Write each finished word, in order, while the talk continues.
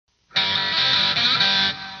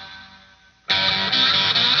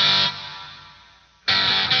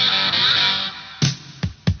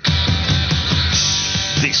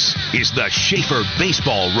is the Schaefer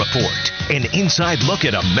Baseball Report, an inside look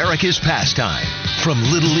at America's pastime. From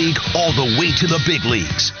Little League all the way to the big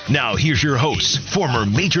leagues. Now here's your host, former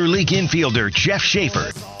Major League infielder Jeff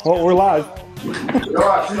Schaefer. Well, we're live.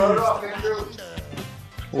 Start it off, Andrew.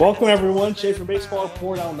 Welcome, everyone. Schaefer Baseball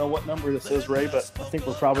Report. I don't know what number this is, Ray, but I think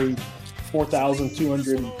we're probably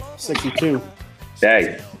 4,262.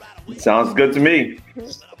 Hey, sounds good to me.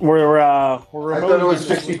 We're I thought it was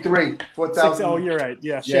 63. 4,000. Oh, you're right.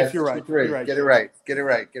 Yeah, Schaefer, you're right. You're right. Get it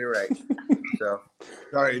right. So,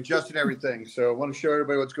 all right, adjusting everything. So, I want to show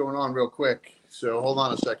everybody what's going on real quick. So, hold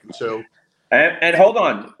on a second. So, And hold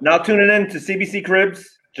on. Now tuning in to CBC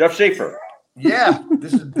Cribs, Jeff Schaefer. yeah,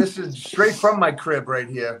 this is straight from my crib right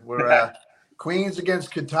here. We're Queens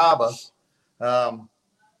against Catawba.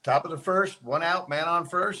 Top of the first, one out, man on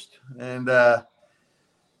first, and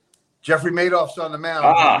Jeffrey Madoff's on the mound.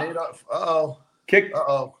 Madoff,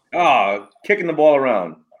 Kicking the ball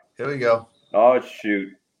around. Here we go. Oh,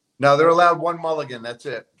 shoot. No, they're allowed one mulligan. That's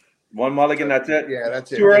it. One mulligan, that's it? Yeah,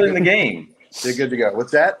 that's it. Too early in the game. They're good to go.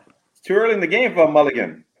 What's that? It's too early in the game for a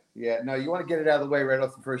mulligan. Yeah, no, you want to get it out of the way right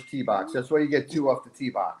off the first tee box. That's why you get two off the tee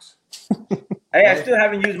box. Hey, I still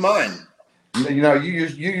haven't used mine. You know, you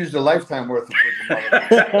used a lifetime worth of mulligan.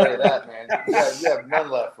 Tell you that, man. You have none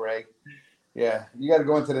left, Ray. Yeah, you got to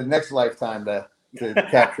go into the next lifetime to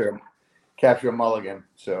capture a mulligan.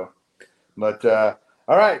 So, but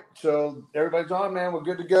all right. So everybody's on, man. We're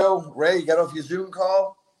good to go. Ray, you got off your Zoom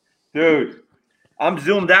call? Dude, I'm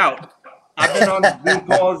zoomed out.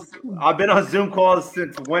 I've been on Zoom calls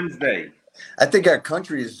since Wednesday. I think our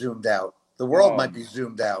country is zoomed out. The world might be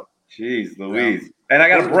zoomed out. Jeez, Louise. And I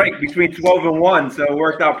got a break between 12 and 1, so it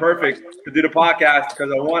worked out perfect to do the podcast because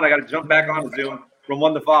I got to jump back on Zoom from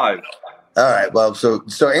 1 to 5. All right. Well, so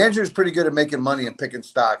Andrew's pretty good at making money and picking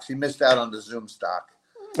stocks. He missed out on the Zoom stock.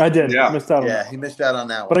 I did. Yeah. Missed out on Yeah, he missed out on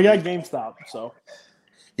that But one. I got GameStop, so.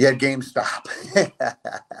 He had GameStop.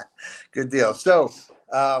 Good deal. So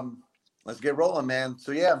let's get rolling, man.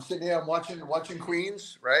 So, yeah, I'm sitting here. I'm watching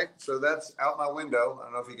Queens, right? So that's out my window. I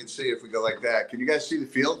don't know if you can see if we go like that. Can you guys see the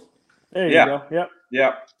field? There you go. Yep.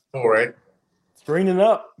 Yeah. All right. It's raining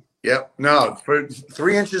up. Yep. No, for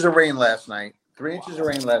 3 inches of rain last night. 3 inches of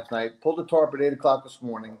rain last night. Pulled the tarp at 8 o'clock this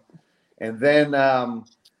morning. And then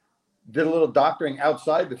did a little doctoring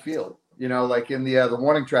outside the field. You know, like in the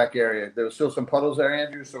warning track area. There was still some puddles there,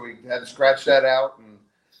 Andrew, so we had to scratch that out and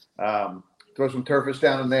throw some turfus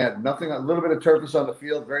down in there. Nothing, a little bit of turfus on the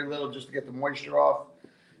field, very little just to get the moisture off.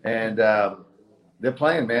 And they're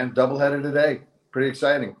playing, man. Doubleheader today. Pretty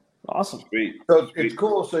exciting. Awesome. Sweet. So it's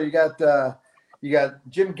cool. So you got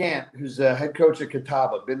Jim Gant, who's the head coach at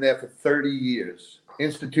Catawba, been there for 30 years.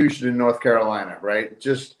 Institution in North Carolina, right?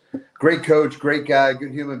 Just great coach, great guy,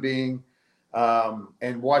 good human being.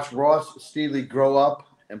 And watch Ross Steely grow up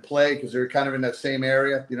and play because they're kind of in that same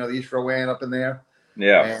area, you know, the East Rowan up in there.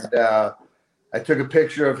 Yeah. And I took a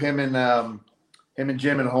picture of him and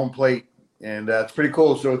Jim at home plate, and it's pretty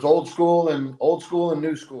cool. So it's old school and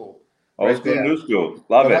new school. Old school, new school.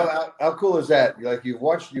 Love it. How cool is that? Like you've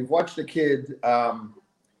watched the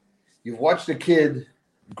kid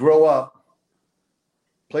grow up,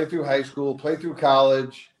 play through high school, play through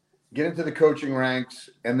college, get into the coaching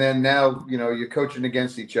ranks, and then now you're coaching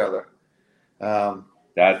against each other.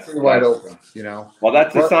 That's pretty wide open, you know. Well,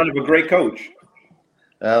 that's the sign of a great coach.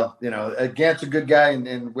 Well, Gant's a good guy,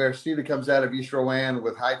 and where Steely comes out of East Rowan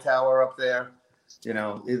with Hightower up there,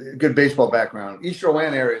 good baseball background. East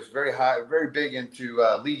Rowan area is very big into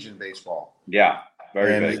Legion baseball. Yeah,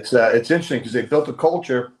 very big. It's interesting because they built a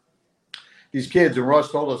culture. These kids, and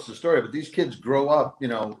Ross told us the story, but these kids grow up, as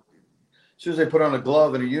soon as they put on a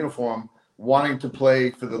glove and a uniform, wanting to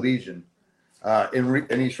play for the Legion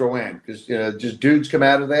in East Rowan because just dudes come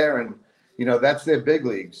out of there, and that's their big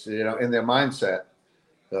leagues, in their mindset.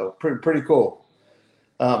 So pretty cool.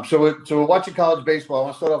 So we're watching college baseball. I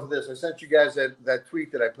want to start off with this. I sent you guys that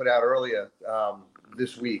tweet that I put out earlier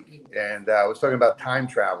this week, and I was talking about time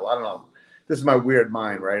travel. I don't know. This is my weird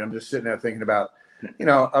mind, right? I'm just sitting there thinking about,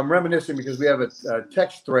 I'm reminiscing because we have a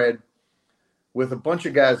text thread with a bunch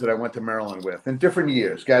of guys that I went to Maryland with in different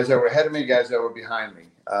years, guys that were ahead of me, guys that were behind me.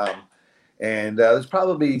 And there's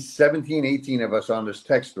probably 17, 18 of us on this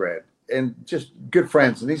text thread, and just good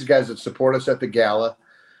friends. And these guys that support us at the gala.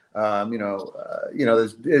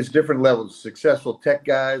 There's different levels. Successful tech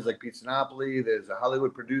guys like Pete Sinopoli. There's a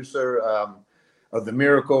Hollywood producer of The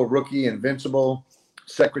Miracle, Rookie, Invincible,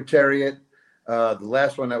 Secretariat. The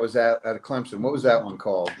last one that was out of Clemson. What was that one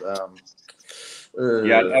called?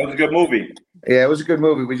 Yeah, that was a good movie. Yeah, it was a good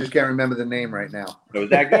movie. We just can't remember the name right now. It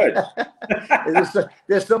was that good.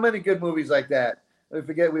 There's so many good movies like that. We're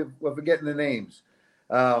forgetting the names.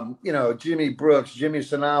 You know, Jimmy Brooks, Jimmy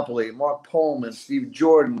Sinopoli, Mark Pullman, Steve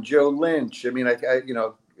Jordan, Joe Lynch. I mean, you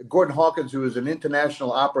know, Gordon Hawkins, who was an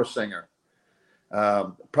international opera singer,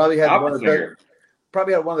 probably had one of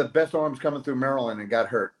the best arms coming through Maryland and got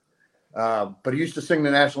hurt. But he used to sing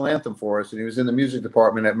the national anthem for us, and he was in the music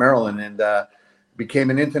department at Maryland and became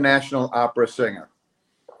an international opera singer.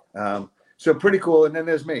 So pretty cool. And then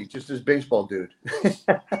there's me, just this baseball dude.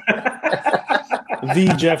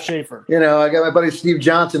 The Jeff Schaefer. You know, I got my buddy Steve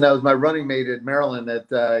Johnson. That was my running mate at Maryland.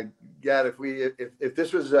 That God, if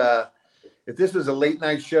this was a late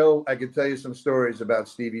night show, I could tell you some stories about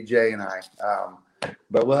Stevie J and I.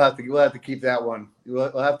 But we'll have to keep that one.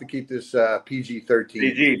 We'll have to keep this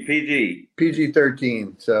PG-13.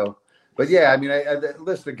 PG-13. So, but yeah, I mean, the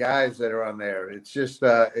list of guys that are on there. It's just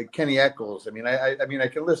Kenny Eccles. I mean, I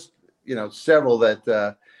can list, you know, several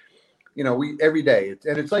that. You know, we every day,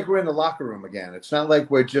 it's like we're in the locker room again. It's not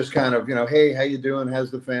like we're just kind of, you know, hey, how you doing?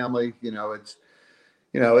 How's the family? You know,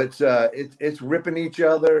 it's ripping each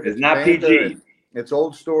other. It's not banter, PG. It's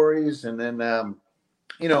old stories, and then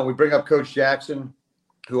you know, we bring up Coach Jackson,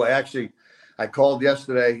 who I called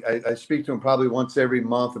yesterday. I speak to him probably once every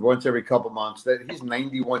month or once every couple months. That he's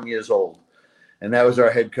 91 years old, and that was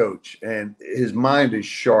our head coach, and his mind is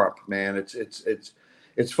sharp, man.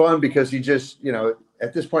 It's fun because he just, you know,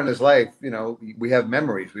 at this point in his life, you know, we have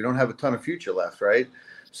memories. We don't have a ton of future left, right?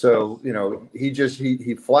 So, you know,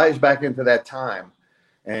 he flies back into that time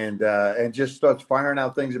and just starts firing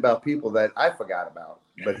out things about people that I forgot about,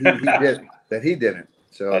 but he didn't.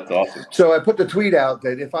 So that's awesome. So I put the tweet out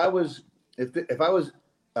that if I was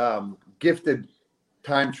gifted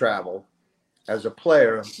time travel as a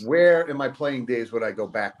player, where in my playing days would I go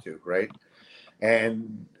back to, right?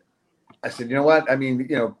 And I said, you know what? I mean,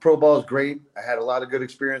 you know, pro ball is great. I had a lot of good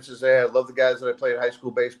experiences there. I love the guys that I played high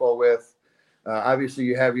school baseball with. Obviously,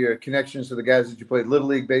 you have your connections to the guys that you played Little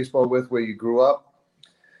League baseball with, where you grew up.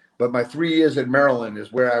 But my 3 years at Maryland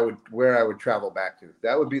is where I would travel back to.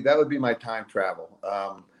 That would be my time travel.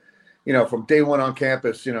 You know, from day one on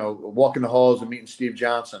campus, you know, walking the halls and meeting Steve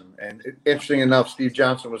Johnson. And interesting enough, Steve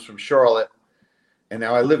Johnson was from Charlotte, and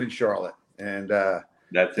now I live in Charlotte. And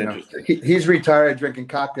that's interesting. He's retired drinking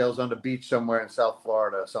cocktails on the beach somewhere in South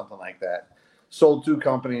Florida, something like that. Sold 2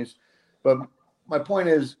 companies. But my point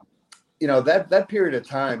is, you know, that period of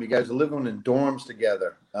time, you guys are living in dorms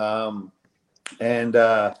together.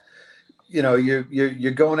 You know,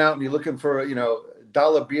 you're going out and you're looking for, you know,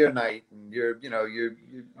 dollar beer night, and you're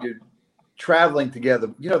traveling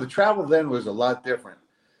together. You know, the travel then was a lot different.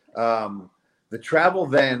 The travel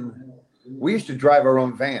then, we used to drive our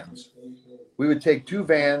own vans. We would take 2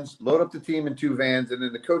 vans, load up the team in 2 vans, and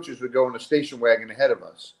then the coaches would go in a station wagon ahead of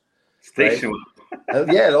us. Station wagon?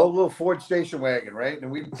 Yeah, the old little Ford station wagon, right?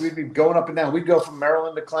 And we'd be going up and down. We'd go from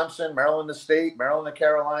Maryland to Clemson, Maryland to State, Maryland to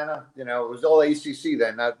Carolina. You know, it was all ACC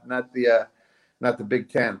then, not the Big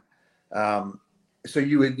Ten. So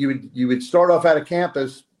you would start off out of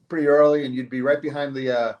campus pretty early, and you'd be right behind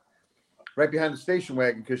the station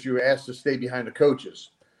wagon because you were asked to stay behind the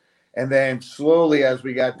coaches. And then slowly, as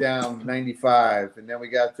we got down 95, and then we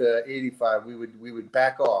got to 85, we would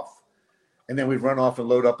back off, and then we'd run off and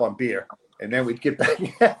load up on beer, and then we'd get back,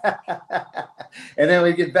 and then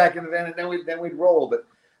we'd get back in the van, and then we'd roll. But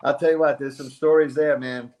I'll tell you what, there's some stories there,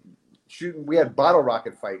 man. We had bottle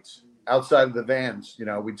rocket fights outside of the vans. You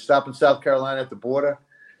know, we'd stop in South Carolina at the border,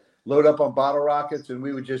 load up on bottle rockets, and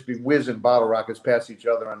we would just be whizzing bottle rockets past each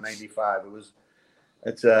other on 95.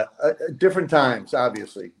 It's different times,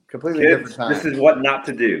 obviously. Completely different times. This is what not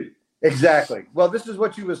to do. Exactly. Well, this is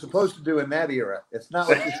what you were supposed to do in that era. It's not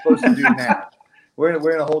what you're supposed to do now. We're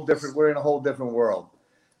in a whole different world.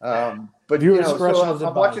 But you know, so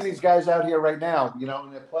I'm watching these guys out here right now, you know,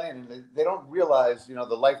 and they're playing, and they don't realize, you know,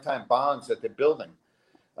 the lifetime bonds that they're building.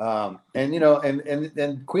 And you know,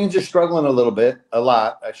 and Queens are struggling a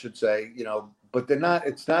lot, I should say, you know, but they're not.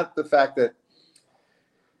 It's not the fact that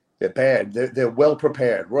they're bad. They're well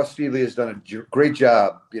prepared. Ross Feely has done a great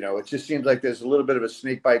job. You know, it just seems like there's a little bit of a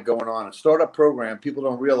snake bite going on. A startup program, people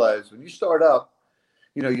don't realize when you start up,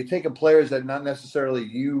 you know, you're taking players that not necessarily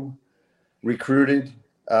you recruited.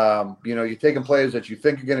 You know, you're taking players that you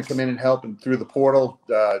think are going to come in and help and through the portal,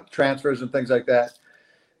 transfers and things like that.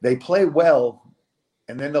 They play well,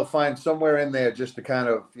 and then they'll find somewhere in there just to kind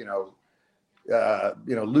of,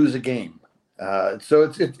 lose a game.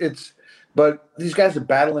 So it's. But these guys are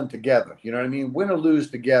battling together. You know what I mean? Win or lose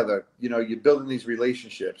together. You know, you're building these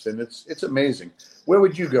relationships, and it's amazing. Where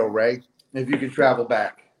would you go, Ray, if you could travel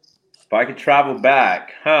back? If I could travel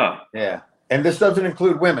back, huh? Yeah. And this doesn't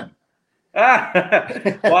include women.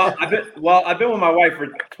 I've been with my wife for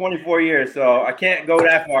 24 years, so I can't go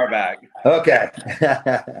that far back. Okay.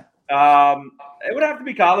 It would have to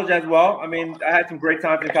be college as well. I mean, I had some great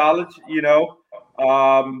times in college,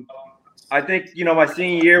 I think, my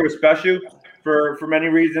senior year was special for many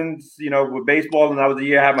reasons, with baseball, and that was the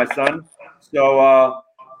year I had my son. So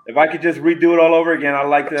if I could just redo it all over again, I'd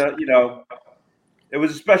like to, it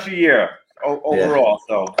was a special year overall.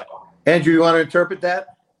 Yeah. So, Andrew, you want to interpret that?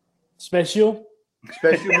 Special?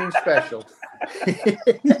 Special means special.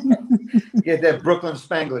 Get that Brooklyn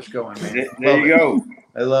Spanglish going, man. There you go.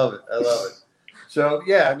 I love it. So,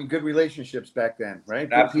 yeah, I mean, good relationships back then, right?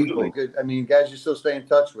 Good Absolutely. people. Good. I mean, guys you still stay in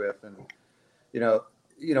touch with. And,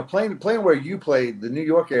 playing where you played, the New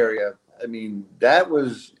York area, I mean, that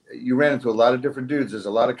was – you ran into a lot of different dudes. There's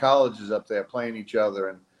a lot of colleges up there playing each other.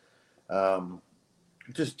 And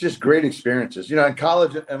just great experiences. In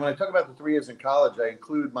college – and when I talk about the 3 years in college, I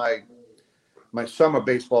include my summer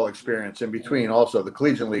baseball experience in between, also the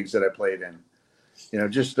collegiate leagues that I played in.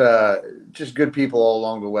 Just good people all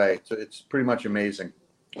along the way. So it's pretty much amazing.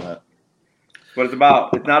 What it's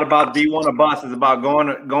about. It's not about D1 or bust. It's about going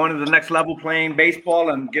to the next level, playing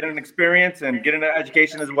baseball and getting an experience and getting an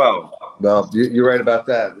education as well. Well, you're right about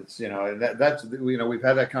that. It's and that's we've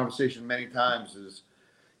had that conversation many times. Is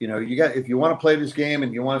if you want to play this game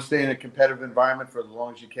and you want to stay in a competitive environment for as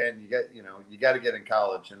long as you can, you got to get in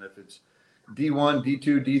college. And if it's D1,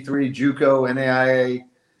 D2, D3, JUCO, NAIA.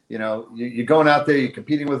 You're going out there, you're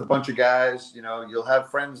competing with a bunch of guys. You'll have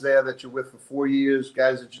friends there that you're with for 4 years,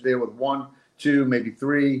 guys that you're there with 1, 2, maybe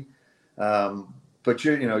 3. But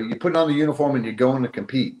you're putting on the uniform and you're going to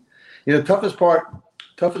compete. Toughest part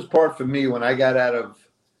for me when I got out of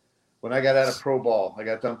pro ball, I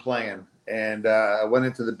got done playing, and I went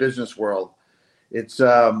into the business world. It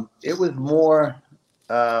was more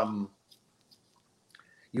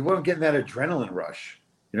you weren't getting that adrenaline rush.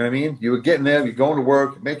 You know what I mean? You were getting there, you're going to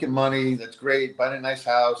work, making money. That's great. Buying a nice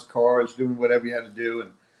house, cars, doing whatever you had to do,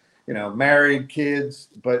 and married, kids.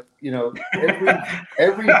 But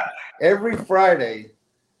every Friday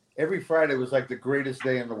was like the greatest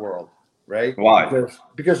day in the world, right? Why?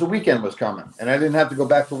 Because the weekend was coming, and I didn't have to go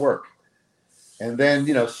back to work. And then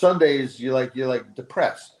Sundays you're like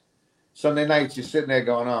depressed. Sunday nights you're sitting there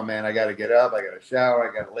going, "Oh man, I got to get up, I got to shower,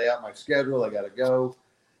 I got to lay out my schedule, I got to go."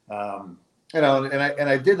 And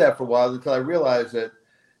I did that for a while until I realized that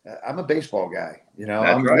I'm a baseball guy.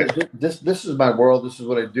 That's right. This is my world. This is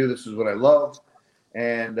what I do. This is what I love,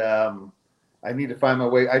 and I need to find my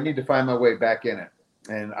way. I need to find my way back in it.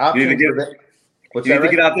 And you need to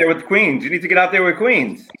get out there with Queens. You need to get out there with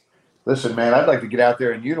Queens. Listen, man, I'd like to get out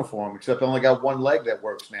there in uniform, except I only got one leg that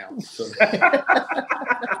works now. So,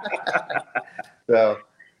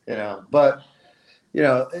 but.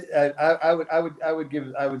 I would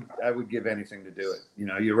give anything to do it.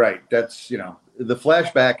 You're right. That's the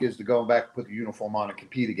flashback is to going back and put the uniform on and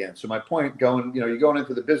compete again. So my point you're going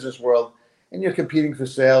into the business world and you're competing for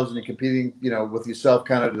sales and you're competing, with yourself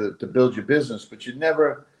kind of to build your business, but you're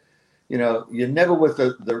never with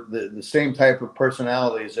the same type of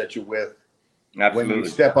personalities that you're with. Absolutely. When you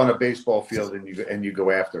step on a baseball field and you go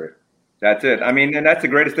after it. That's it. I mean, and that's the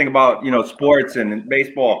greatest thing about, sports and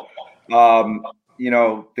baseball.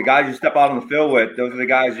 The guys you step out on the field with, those are the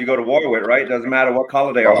guys you go to war with, right? Doesn't matter what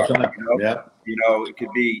color they are. Yeah. It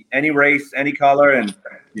could be any race, any color, and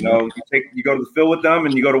you go to the field with them,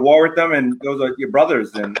 and you go to war with them, and those are your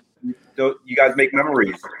brothers, and you guys make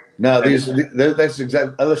memories. No, that's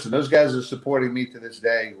exactly. Listen, those guys are supporting me to this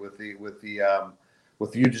day with the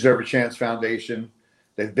You Deserve a Chance Foundation.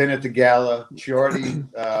 They've been at the gala. Shorty,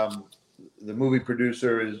 the movie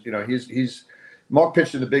producer, is he's. Mark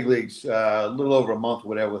pitched in the big leagues a little over a month,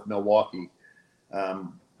 whatever, with Milwaukee.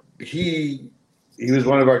 He was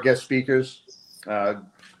one of our guest speakers.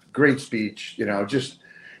 Great speech, just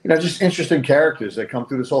interesting characters that come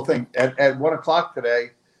through this whole thing. At 1:00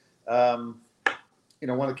 today, one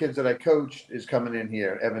of the kids that I coached is coming in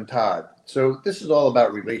here, Evan Todd. So this is all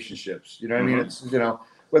about relationships. You know what I mean? It's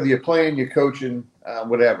whether you're playing, you're coaching,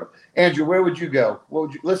 whatever. Andrew, where would you go? What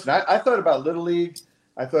would you listen? I thought about Little League.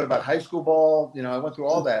 I thought about high school ball. I went through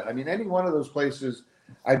all that. I mean, any one of those places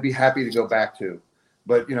I'd be happy to go back to.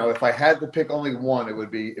 But, if I had to pick only one, it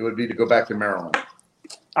would be to go back to Maryland.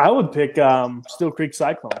 I would pick Steel Creek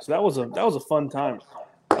Cyclones. That was a fun time.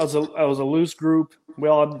 That was a loose group. We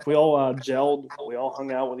all gelled. We all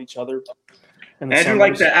hung out with each other. Andrew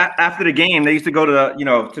liked that after the game, they used to go to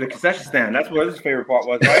the concession stand. That's what his favorite part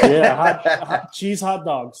was, right? Yeah, cheese hot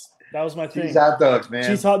dogs. That was my thing. Cheese hot dogs, man.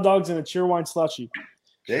 Cheese hot dogs and a Cheerwine slushie.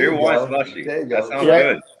 Cheerwine slushie. There you go. That sounds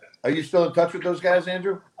good. Are you still in touch with those guys,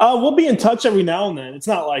 Andrew? We'll be in touch every now and then. It's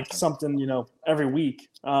not like something, every week.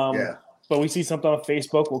 Yeah. But we see something on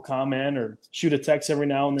Facebook, we'll comment or shoot a text every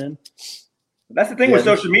now and then. That's the thing with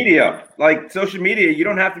social media. Like social media, you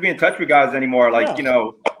don't have to be in touch with guys anymore. Like,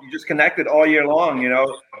 you just connected all year long,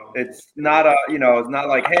 It's not it's not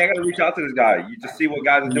like, hey, I got to reach out to this guy. You just see what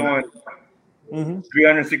guys are doing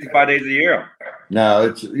 365 days a year. No,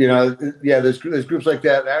 it's, there's groups like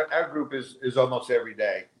that. Our group is almost every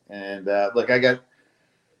day. And look, I got,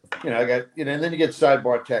 and then you get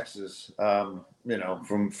sidebar texts,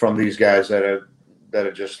 from these guys that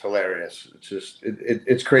are just hilarious. It's just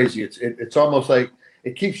it's crazy. It's almost like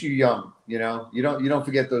it keeps you young. You don't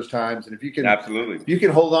forget those times, and if you can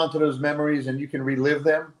hold on to those memories and you can relive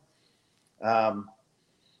them.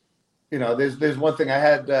 There's one thing I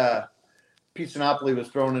had. Pete Sinopoli was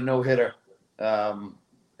throwing a no-hitter, and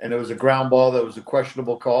it was a ground ball that was a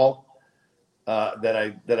questionable call that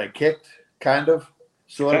I kicked, kind of.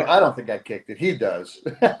 Sort of. I don't think I kicked it. He does.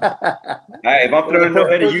 Hey, if I'm throwing a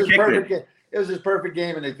no-hitter, you kicked it. It was his perfect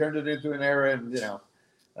game, and they turned it into an error, and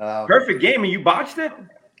perfect game, and you botched it?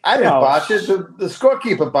 I didn't botch it. The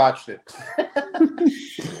scorekeeper botched it.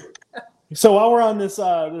 So while we're on this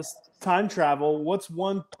time travel, what's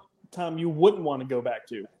one time you wouldn't want to go back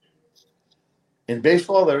to? In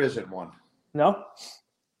baseball, there isn't one. No?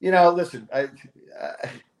 Listen,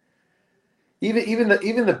 even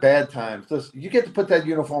the bad times. Listen, you get to put that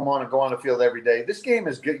uniform on and go on the field every day. This game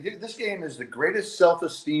is good. This game is the greatest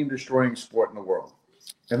self-esteem destroying sport in the world,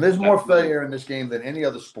 and there's more failure in this game than any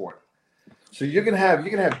other sport. So you're gonna have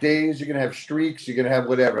days, you're gonna have streaks, you're gonna have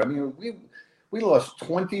whatever. I mean, we lost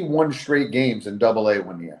 21 straight games in AA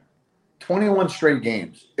one year. 21 straight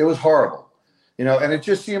games. It was horrible. And it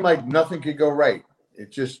just seemed like nothing could go right.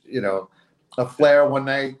 It just, a flare one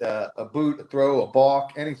night, a boot, a throw, a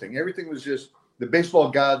balk, anything. Everything was just, the baseball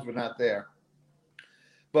gods were not there.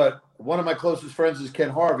 But one of my closest friends is Ken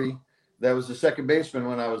Harvey. That was the second baseman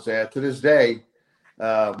when I was there. To this day,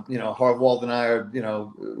 Harvwald and I are,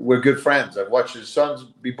 we're good friends. I've watched his sons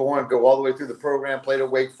be born, go all the way through the program, played at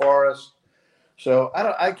Wake Forest. So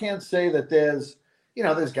I can't say that there's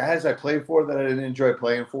guys I played for that I didn't enjoy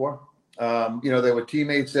playing for. There were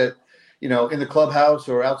teammates that, in the clubhouse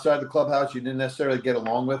or outside the clubhouse, you didn't necessarily get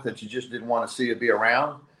along with, that you just didn't want to see or be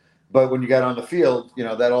around. But when you got on the field,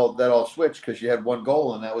 that all switched because you had one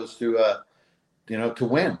goal, and that was to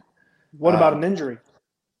win. What about an injury?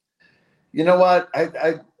 You know what?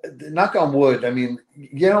 I knock on wood. I mean,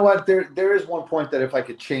 you know what? There is one point that if I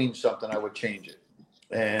could change something, I would change it.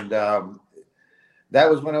 And that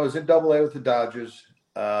was when I was in AA with the Dodgers,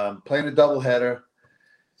 playing a doubleheader.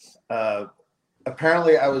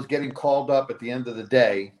 Apparently I was getting called up at the end of the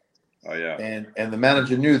day. Oh yeah. And the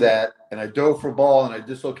manager knew that, and I dove for a ball and I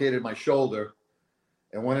dislocated my shoulder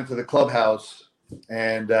and went into the clubhouse.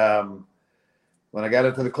 And when I got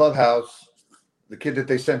into the clubhouse, the kid that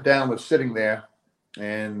they sent down was sitting there,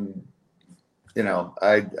 and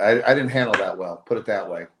I didn't handle that well, put it that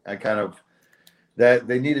way. I kind of that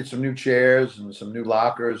they needed some new chairs and some new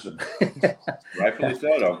lockers, and rightfully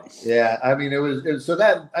so, though. Yeah, I mean, it was so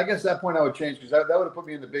that I guess that point I would change, because that would have put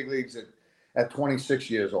me in the big leagues at 26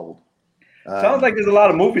 years old. Sounds like there's a lot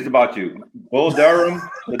of movies about you. Bull Durham,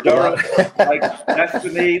 the Durham, like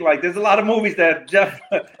Destiny. Like there's a lot of movies that Jeff,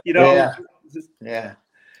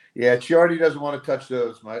 Yeah. Chiardi doesn't want to touch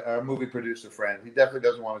those. Our movie producer friend, he definitely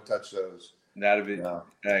doesn't want to touch those. That'd be.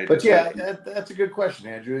 Hey, but yeah, that's a good question,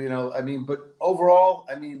 Andrew. But overall,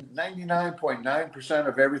 99.9%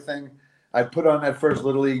 of everything I'd put on that first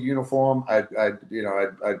Little League uniform. I'd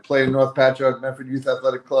play in North Patchogue Medford Youth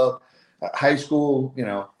Athletic Club, high school.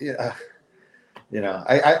 I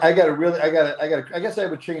guess I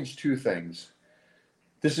would change two things.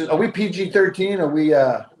 Are we PG-13? Are we?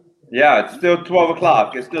 Yeah, it's still 12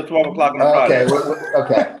 o'clock. It's still 12 o'clock on Friday.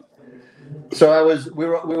 Okay. So we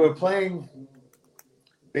were playing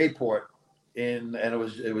Bayport and it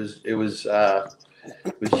was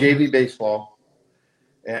JV baseball,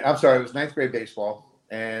 and I'm sorry, it was ninth grade baseball,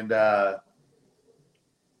 and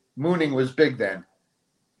mooning was big then.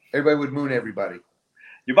 Everybody would moon everybody.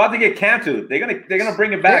 You're about to get canceled. They're gonna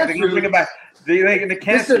bring it back. They're gonna bring it back. They're gonna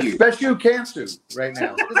cancel you. This is a special cancel right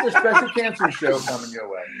now. This is a special cancel show coming your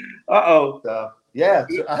way. So, yeah,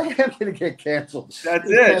 so I am gonna get canceled. That's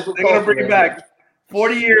it. They're gonna bring it back.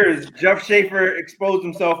 40 years, Jeff Schaefer exposed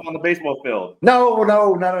himself on the baseball field. No,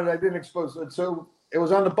 I didn't expose it. So it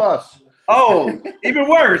was on the bus. Oh, even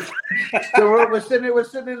worse. So we're sitting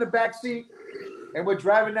in the back seat, and we're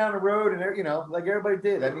driving down the road, and like everybody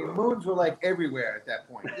did. I mean, moons were like everywhere at that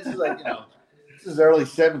point. This is like, this is early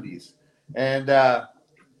 70s, and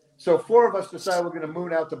So 4 of us decide we're going to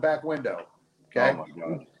moon out the back window. Okay. Oh my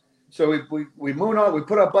God. So we moon on. We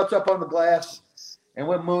put our butts up on the glass, and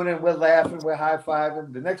we're mooning. We're laughing. We're high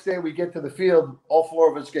fiving. The next day we get to the field. All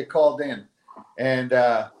 4 of us get called in, and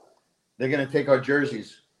they're going to take our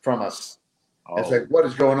jerseys from us. Oh. It's like, what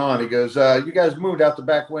is going on? He goes, you guys moved out the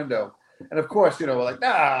back window. And of course, we're like,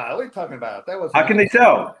 nah, what are you talking about? That was How can they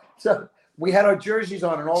tell? So we had our jerseys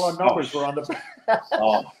on and all our numbers were on the back.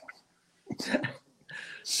 Oh.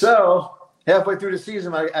 So halfway through the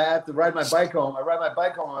season, I have to ride my bike home. I ride my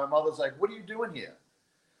bike home, and my mother's like, what are you doing here?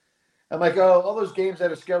 I'm like, oh, all those games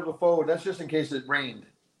that are scheduled forward, that's just in case it rained.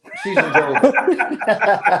 Season's over.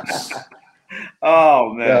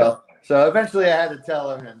 Oh, man. So eventually I had to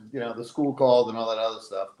tell her, and the school called and all that other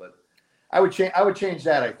stuff. But I would change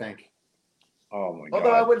that, I think. Oh my God.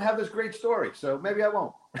 Although I wouldn't have this great story, so maybe I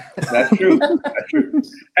won't. That's true. That's true.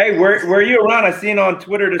 Hey, were you around? I seen on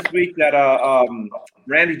Twitter this week that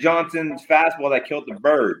Randy Johnson's fastball that killed the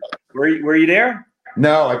bird. Were you there?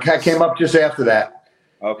 No, I came up just after that.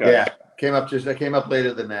 Okay. Yeah, I came up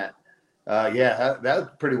later than that. That was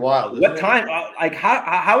pretty wild. What time?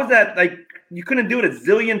 How is that? Like, you couldn't do it a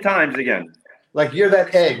zillion times again. Like, you're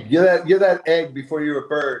that egg. You're that egg before you're a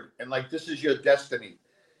bird, and like this is your destiny.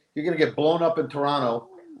 You're gonna get blown up in Toronto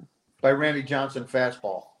by Randy Johnson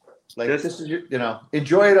fastball. Like this is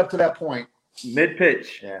enjoy it up to that point. Mid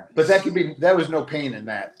pitch. Yeah, but that was no pain in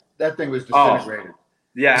that. That thing was disintegrated.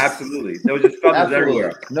 Yeah, absolutely. There was just feathers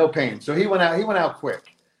everywhere. No pain. So he went out quick.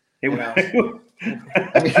 He went.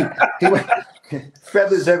 I mean, he went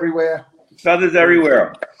feathers everywhere. Feathers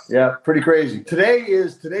everywhere. Yeah, pretty crazy.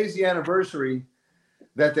 Today's the anniversary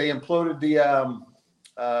that they imploded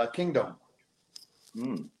the Kingdom.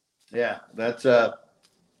 Mm. Yeah, that's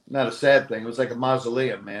not a sad thing. It was like a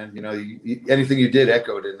mausoleum, man. Anything you did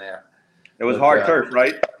echoed in there. It was hard turf,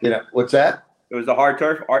 right? What's that? It was the hard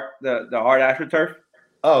turf, the hard AstroTurf.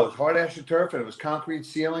 Oh, it was hard AstroTurf, and it was concrete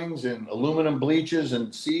ceilings and aluminum bleachers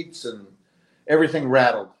and seats, and everything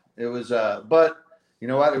rattled. It was, but you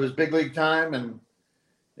know what? It was big league time, and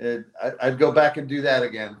I'd go back and do that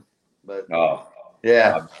again. But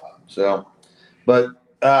yeah. So, but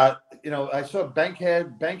I saw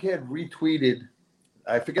Bankhead retweeted.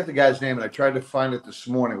 I forget the guy's name, and I tried to find it this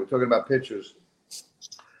morning. We're talking about pitchers.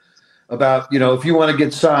 About if you want to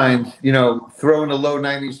get signed, throw in the low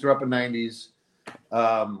 90s, throw upper 90s.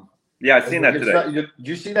 Yeah, I've seen that today. Did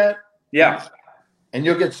you see that? Yeah. And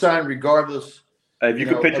you'll get signed regardless. If you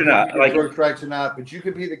could pitch or not, like strikes or not, but you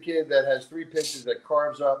could be the kid that has 3 pitches that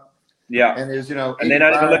carves up. Yeah. And is and they're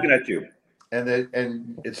not even looking at you. And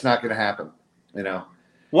it's not going to happen.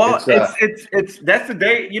 Well, it's that's the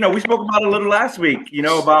day. We spoke about it a little last week.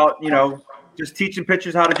 About just teaching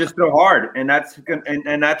pitchers how to just throw hard, and that's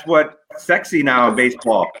what's sexy now in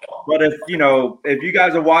baseball. But if you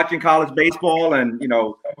guys are watching college baseball and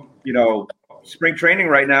spring training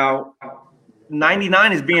right now,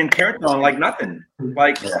 99 is being turned on like nothing.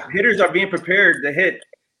 Like hitters are being prepared to hit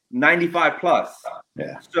 95 plus.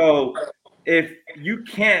 Yeah. So if you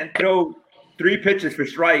can't throw 3 pitches for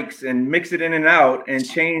strikes and mix it in and out and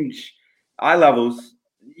change eye levels,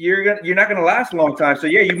 you're not gonna last a long time. So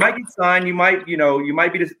yeah, you might get signed. You might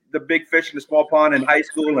be the big fish in the small pond in high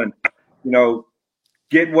school and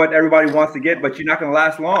get what everybody wants to get, but you're not gonna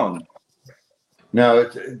last long. No,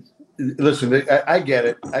 listen, I get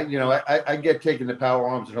it. I get taking the power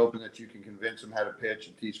arms and hoping that you can convince them how to pitch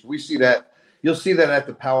and teach. We see that. You'll see that at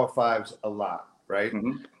the Power Fives a lot, right?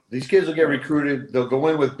 Mm-hmm. These kids will get recruited. They'll go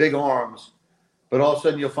in with big arms, but all of a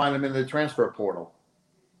sudden you'll find them in the transfer portal,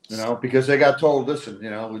 because they got told, listen,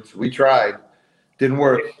 we tried, didn't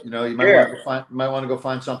work. You might want to go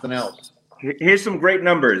find something else. Here's some great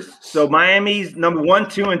numbers. So Miami's number 1,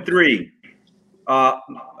 2, and 3.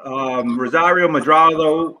 Rosario,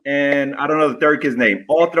 Madrado, and I don't know the third kid's name.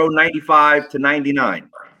 All throw 95 to 99.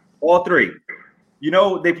 All 3.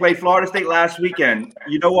 They played Florida State last weekend.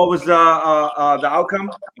 What was the outcome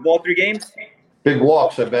of all 3 games? Big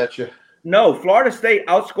walks, I bet you. No, Florida State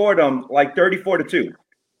outscored them like 34-2.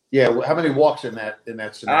 Yeah, how many walks in that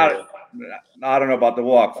scenario? I don't know about the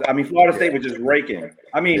walks. I mean, Florida State was just raking.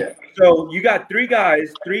 So you got 3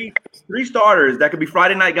 guys, three starters that could be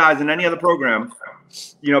Friday night guys in any other program,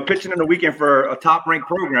 pitching in the weekend for a top-ranked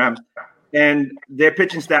program, and their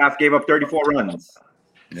pitching staff gave up 34 runs.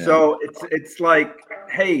 Yeah. So it's like,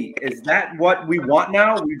 hey, is that what we want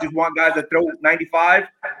now? We just want guys that throw 95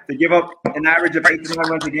 to give up an average of 8 to 9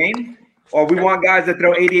 runs a game? Or we want guys that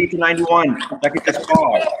throw 88 to 91 that can just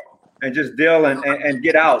carve and just deal and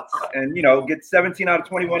get outs and, get 17 out of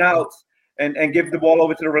 21 outs and give the ball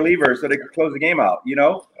over to the reliever so they can close the game out,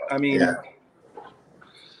 Yeah.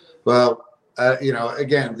 Well,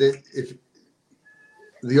 again, if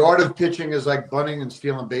the art of pitching is like bunting and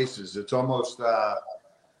stealing bases, it's almost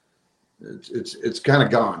it's kind of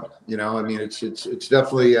gone. I mean, it's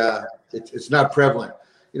definitely it's not prevalent.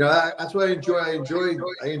 That's what I enjoy.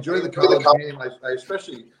 I enjoy the college game. I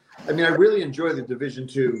especially, I really enjoy the Division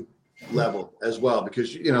II level as well,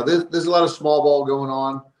 because there's a lot of small ball going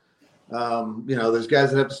on. There's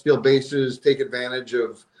guys that have to steal bases, take advantage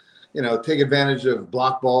of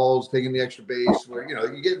block balls, taking the extra base. Where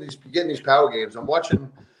you get these power games. I'm watching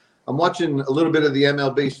a little bit of the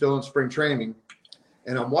MLB still in spring training,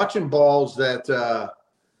 and I'm watching balls that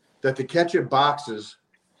the catcher boxes,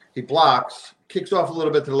 he blocks, kicks off a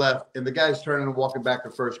little bit to the left, and the guy's turning and walking back to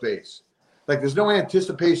first base. Like there's no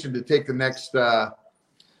anticipation to take the next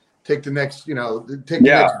next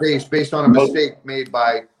base based on a mistake made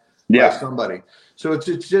by somebody. So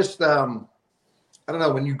it's just I don't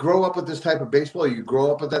know, when you grow up with this type of baseball, you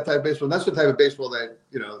grow up with that type of baseball. And that's the type of baseball that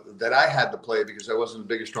that I had to play, because I wasn't the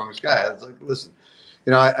biggest, strongest guy. I was like, listen,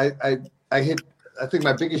 I think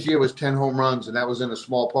my biggest year was 10 home runs, and that was in a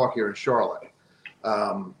small park here in Charlotte.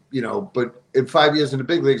 But in 5 years in the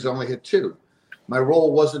big leagues, I only hit 2. My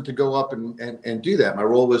role wasn't to go up and do that. My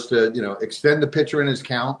role was to, extend the pitcher in his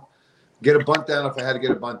count, get a bunt down if I had to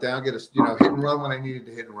get a bunt down, get a hit and run when I needed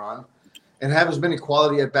to hit and run, and have as many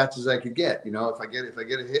quality at bats as I could get. If I get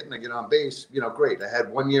a hit and I get on base, great. I had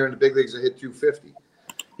 1 year in the big leagues, I hit 250.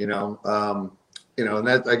 And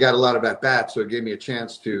that I got a lot of at bats, so it gave me a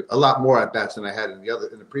lot more at bats than I had in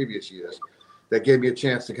the previous years. That gave me a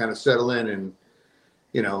chance to kind of settle in and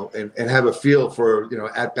have a feel for,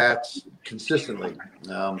 at bats consistently.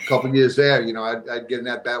 A couple of years there, I'd get an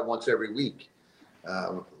at bat once every week,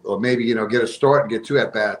 or maybe, get a start and get 2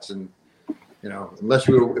 at bats. And, if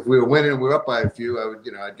we were winning and we were up by a few,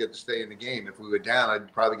 I'd get to stay in the game. If we were down,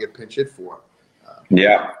 I'd probably get pinch hit for.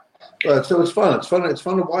 So it's fun. It's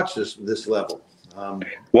fun to watch this level.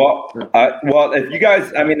 Well, if you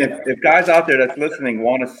guys, if guys out there that's listening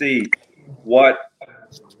want to see what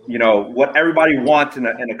everybody wants in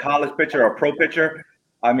a college pitcher or a pro pitcher,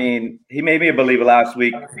 he made me a believer last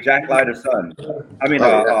week. Jack Leiter's son.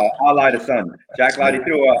 Al Leiter's son. Jack Leiter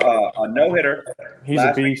threw a no-hitter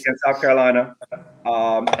last week against South Carolina,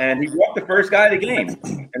 and he walked the first guy of the game.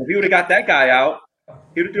 And if he would have got that guy out,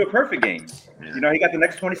 he would have threw a perfect game. He got the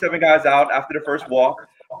next 27 guys out after the first walk.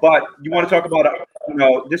 But you want to talk about,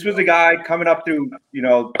 this was a guy coming up through,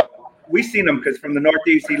 we seen him because from the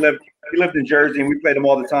Northeast, he lived in Jersey, and we played him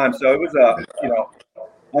all the time. So it was a,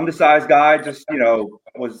 undersized guy, just,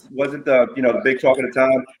 wasn't the big talk of the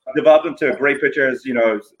town. Developed him to a great pitcher as,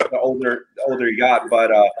 the older he got. But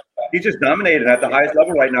he just dominated at the highest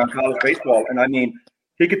level right now in college baseball. And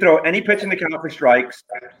he could throw any pitch in the count for strikes,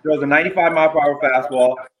 throws a 95-mile-per-hour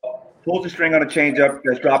fastball, pulls a string on a changeup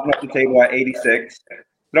that's dropping off the table at 86.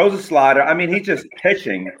 Throws a slider. He's just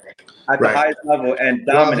pitching at the highest level and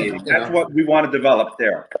dominating. That's what we want to develop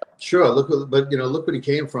there. Sure. Look what he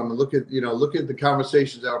came from, and look at the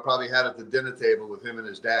conversations that were probably had at the dinner table with him and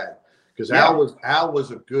his dad. Because Al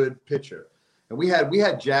was a good pitcher, and we had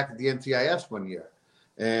Jack at the NTIS one year,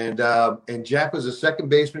 and Jack was a second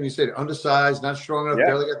baseman. He said undersized, not strong enough,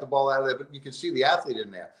 barely got the ball out of there, but you could see the athlete in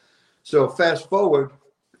there. So fast forward.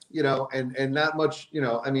 And not much,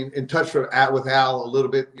 in touch with Al a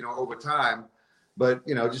little bit, over time, but,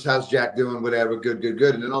 just how's Jack doing, whatever, good.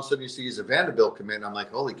 And then all of a sudden you see he's a Vanderbilt come in. I'm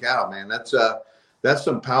like, holy cow, man, that's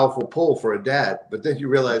some powerful pull for a dad. But then you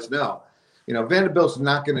realize, no, Vanderbilt's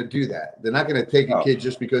not going to do that. They're not going to take a kid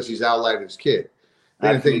just because he's Al Leiter's kid.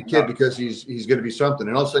 They're going to take a kid because he's going to be something.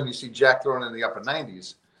 And all of a sudden you see Jack throwing in the upper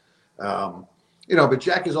 90s. But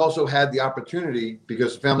Jack has also had the opportunity,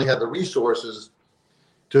 because the family had the resources,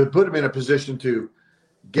 to put him in a position to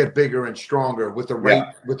get bigger and stronger with the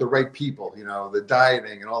right people, the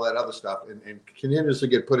dieting and all that other stuff, and continuously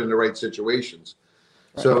get put in the right situations.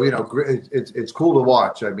 So, it's cool to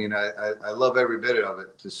watch. I love every bit of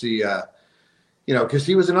it to see, because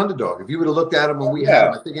he was an underdog. If you would have looked at him when we had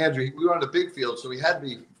him, I think, Andrew, we were on the big field, so he had to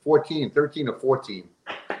be 13 or 14.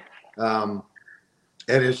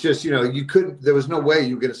 And it's just, there was no way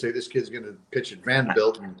you were going to say this kid's going to pitch at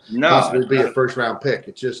Vanderbilt and possibly be a first-round pick.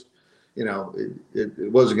 It just,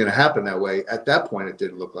 it wasn't going to happen that way. At that point, it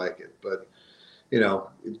didn't look like it. But,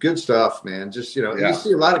 good stuff, man. Just, and you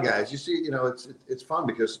see a lot of guys. You see, it's fun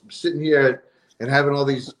because sitting here and having all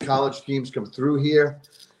these college teams come through here,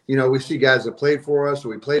 we see guys that played for us or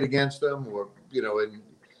we played against them, or, and,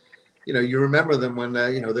 you remember them when,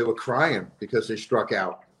 they were crying because they struck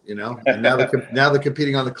out. And now they're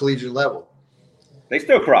competing on the collegiate level. They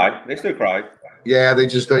still cry. Yeah, they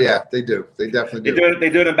do. They definitely do. They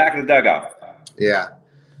do it in the back of the dugout. Yeah.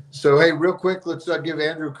 So, hey, real quick, let's give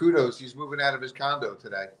Andrew kudos. He's moving out of his condo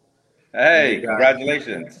today. Hey,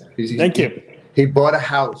 congratulations. Thank you. He bought a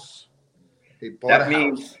house. That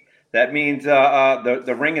means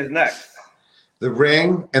the ring is next. The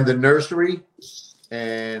ring and the nursery.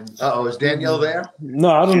 And, is Danielle there?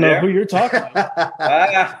 No, I don't know who you're talking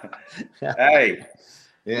about. Hey.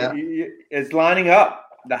 Yeah. It's lining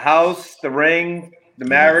up. The house, the ring, the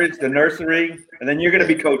marriage, the nursery, and then you're going to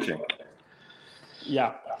be coaching.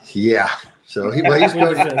 Yeah. Yeah. So he's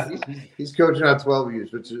coaching on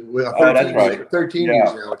 12U's, which is 13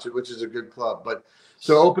 U's now, which is a good club. But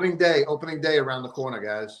so opening day around the corner,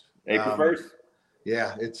 guys. April 1st.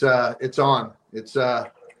 Yeah, it's on. It's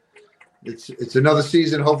another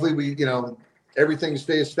season. Hopefully we, everything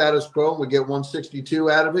stays status quo and we get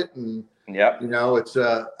 162 out of it. And it's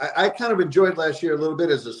I kind of enjoyed last year a little bit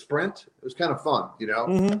as a sprint. It was kind of fun,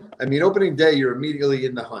 Mm-hmm. I mean, opening day, you're immediately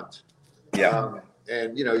in the hunt. Yeah.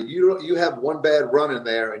 And you have one bad run in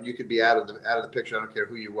there, and you could be out of the picture. I don't care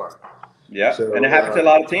who you were. Yeah, so, and it happened to a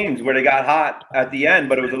lot of teams where they got hot at the end,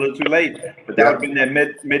 but it was a little too late. But that would have been their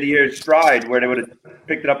mid-year stride where they would have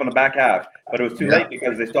picked it up on the back half. But it was too late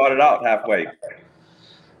because they started out halfway.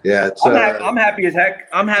 Yeah, I'm happy as heck.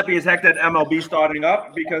 I'm happy as heck that MLB starting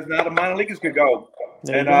up because now the minor leaguers could go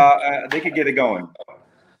and they could get it going.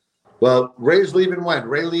 Well, Ray's leaving when?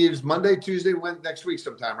 Ray leaves Monday, Tuesday, next week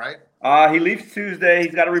sometime, right? He leaves Tuesday.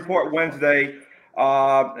 He's got to report Wednesday,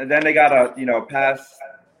 and then they got to pass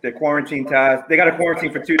the quarantine test. They got to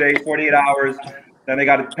quarantine for 2 days, 48 hours. Then they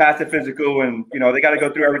got to pass the physical, and they got to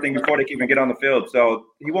go through everything before they can even get on the field. So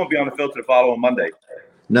he won't be on the field to the following Monday.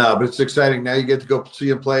 No, but it's exciting. Now you get to go see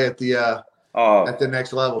him play at the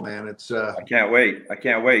next level, man. It's I can't wait.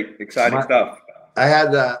 Exciting stuff. I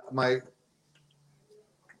had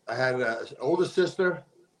an older sister,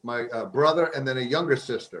 my brother, and then a younger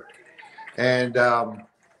sister. And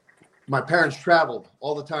my parents traveled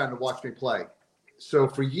all the time to watch me play. So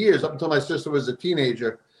for years, up until my sister was a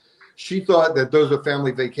teenager, she thought that those were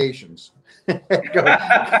family vacations. She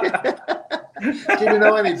didn't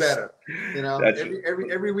know any better.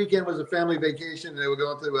 Every weekend was a family vacation. They were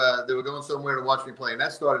going somewhere to watch me play, and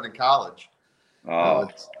that started in college.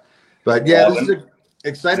 But yeah, this is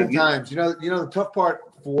exciting times. The tough part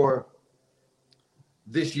for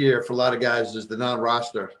this year for a lot of guys is the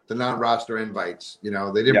non-roster invites. They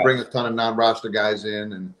didn't bring a ton of non-roster guys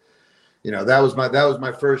in, and that was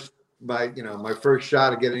my first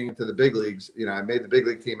shot at getting into the big leagues. I made the big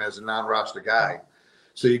league team as a non-roster guy,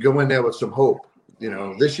 so you go in there with some hope.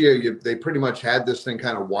 This year they pretty much had this thing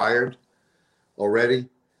kind of wired already.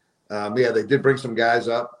 They did bring some guys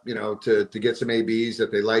up, to get some ABs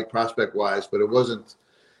that they like prospect wise, but it wasn't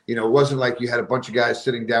like you had a bunch of guys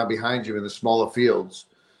sitting down behind you in the smaller fields,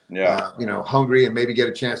 hungry and maybe get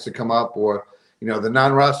a chance to come up, or, the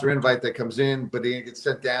non-roster invite that comes in, but he gets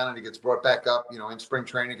sent down and he gets brought back up, in spring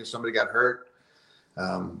training because somebody got hurt.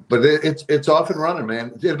 But it's off and running,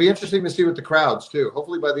 man. It'll be interesting to see with the crowds too.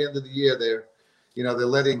 Hopefully by the end of the year, they're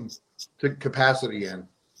letting capacity in.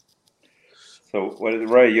 So what is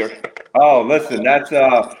Ray? Listen, that's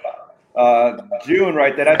June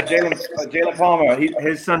right there. That's Jalen Palmer.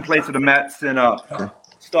 His son plays for the Mets and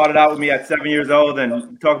started out with me at 7 years old.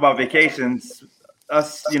 And talk about vacations.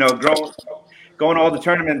 Us, going to all the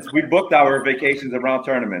tournaments. We booked our vacations around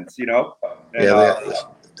tournaments.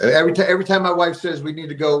 Every time my wife says we need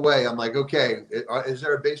to go away, I'm like, okay, is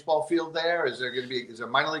there a baseball field there? Is there a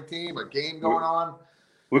minor league team, a game going on?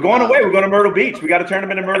 We're going away. We're going to Myrtle Beach. We got a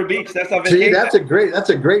tournament in Myrtle Beach. That's our vacation. See, that's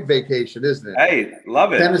a great vacation, isn't it? Hey,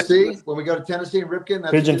 love it. Tennessee, when we go to Tennessee and Ripken.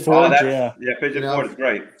 Pigeon Forge, yeah. Yeah, Pigeon Forge is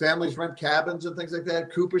great. Families rent cabins and things like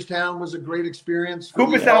that. Cooperstown was a great experience.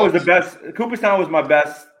 Cooperstown was the best. Cooperstown was my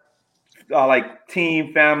best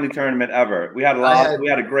team family tournament ever. We had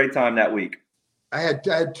a great time that week. I had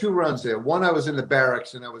 2 runs there. One, I was in the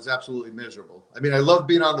barracks and I was absolutely miserable. I mean, I loved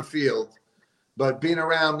being on the field, but being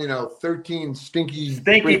around, 13 stinky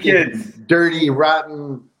kids, dirty,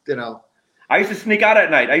 rotten, I used to sneak out at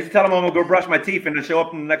night. I used to tell them I'm gonna go brush my teeth and then show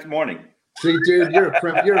up the next morning. See, dude, you're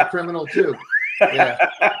a criminal too. Yeah,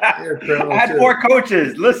 you're a criminal. I had too. 4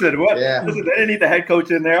 coaches. Listen, Yeah. Listen, they didn't need the head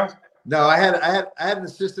coach in there. No, I had an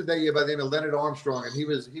assistant that year by the name of Leonard Armstrong, and he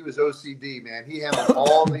was OCD, man. He handled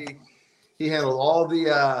all the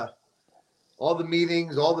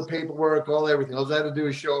meetings, all the paperwork, everything. All I had to do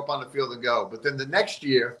is show up on the field and go. But then the next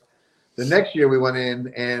year we went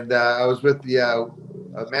in, and I was with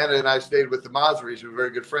Amanda and I stayed with the Masris, who were very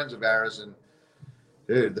good friends of ours. And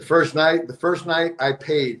dude, the first night I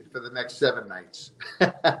paid for the next 7 nights.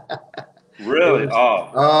 Really?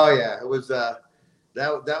 Oh yeah, it was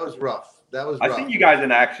that was rough. That was rough. I've seen you guys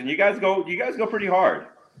in action. You guys go pretty hard.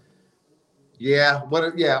 Yeah,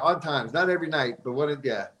 on times. Not every night, but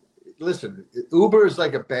Listen, Uber is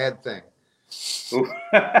like a bad thing.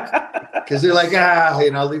 Because they're like,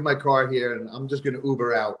 I'll leave my car here and I'm just going to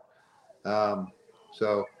Uber out. Back,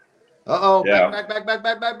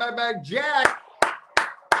 Jack.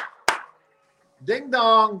 Ding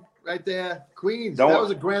dong, right there. Queens. That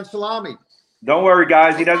was a grand salami. Don't worry,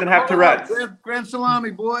 guys. He doesn't have Tourette's. Grand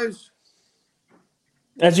salami, boys.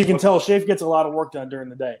 As you can tell, Shafe gets a lot of work done during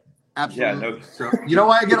the day. Absolutely. Yeah, So, you know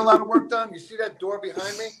why I get a lot of work done? You see that door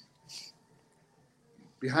behind me?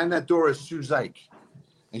 Behind that door is Sue Zyke,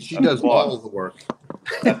 and she does all of the work.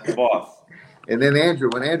 That's the boss. And then Andrew,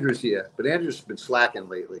 when Andrew's here, but Andrew's been slacking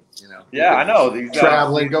lately. Yeah, I know.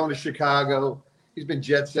 Traveling, going to Chicago. He's been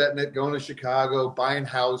jet setting it, going to Chicago, buying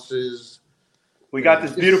houses. We got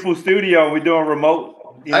this beautiful studio. We're doing remote.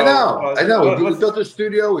 I know. We built a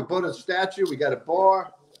studio. We built a statue. We got a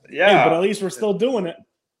bar. Yeah, but at least we're still doing it.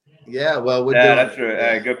 Yeah, well, we're doing that's true.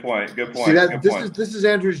 Good point. See that this is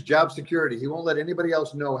Andrew's job security. He won't let anybody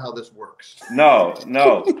else know how this works. No.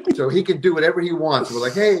 So he can do whatever he wants. We're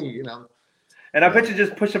like, hey, And I bet you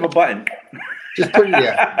just push up a button. Just put it.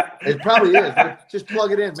 Yeah, it probably is. Just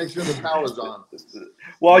plug it in. Make sure the power's on.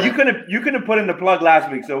 Well, you couldn't put in the plug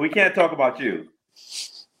last week, so we can't talk about you.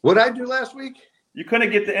 What did I do last week? You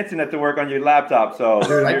couldn't get the internet to work on your laptop, so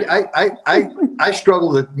dude, I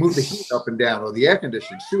struggle to move the heat up and down or the air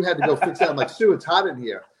conditioning. Sue had to go fix that. I'm like, Sue, it's hot in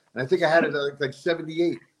here, and I think I had it at like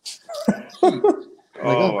 78. My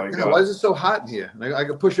God, why is it so hot in here? And I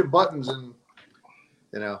could push buttons, and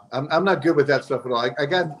I'm not good with that stuff at all.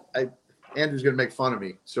 Andrew's gonna make fun of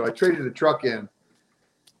me, so I traded the truck in.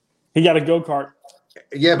 He got a go-kart.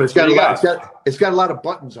 Yeah, but it's got a lot of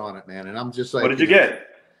buttons on it, man. And I'm just like, what did you get?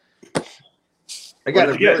 I got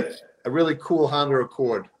a really cool Honda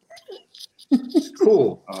Accord.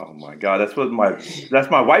 Cool. Oh my God, that's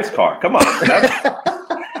my wife's car. Come on.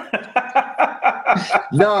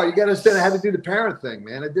 No, you got to understand. I had to do the parent thing,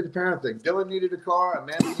 man. I did the parent thing. Dylan needed a car.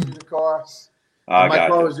 Amanda needed a car. My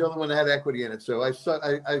car was the only one that had equity in it, so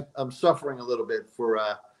I'm suffering a little bit for.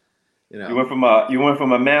 You went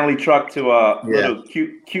from a manly truck to a little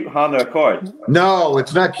cute Honda Accord. No,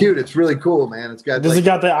 it's not cute. It's really cool, man. It's got. Does it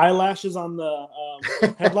got the eyelashes on the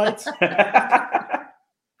headlights?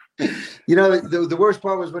 The worst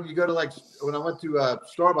part was when you go to when I went to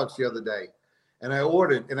Starbucks the other day, and I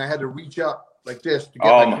ordered, and I had to reach up like this to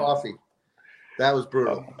get my coffee. That was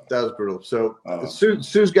brutal. So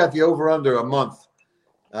Sue's got the over/under a month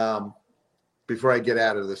before I get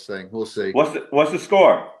out of this thing. We'll see. What's the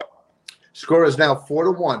score? Score is now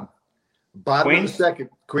 4-1. Bottom Queens? of the second.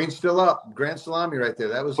 Queen's still up. Grand salami right there.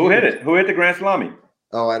 That was who hit it? Who hit the grand salami?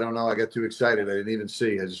 Oh, I don't know. I got too excited. I didn't even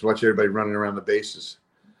see. I just watched everybody running around the bases.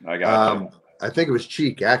 I got you. I think it was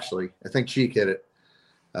Cheek, actually. I think Cheek hit it.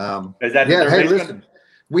 Is that hey, listen.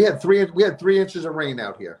 We had 3 inches of rain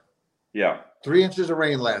out here. Yeah. 3 inches of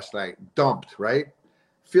rain last night. Dumped, right?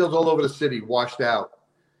 Fields all over the city, washed out.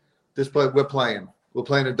 We're playing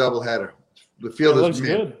a doubleheader. The field is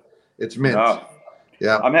mint. Good. It's mint. Oh.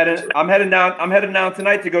 Yeah. I'm heading down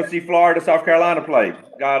tonight to go see Florida, South Carolina play.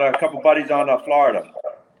 Got a couple buddies on Florida.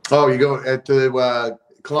 Oh, you go at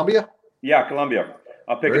Columbia? Yeah, Columbia.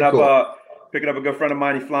 I'm picking up a good friend of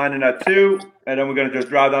mine. He's flying in at 2, and then we're gonna just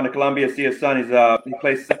drive down to Columbia, see his son. He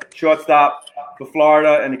plays shortstop for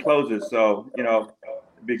Florida, and he closes. So it'd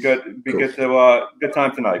be good. Good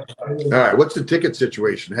time tonight. All right. What's the ticket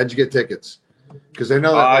situation? How'd you get tickets? Because I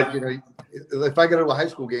know that if I go to a high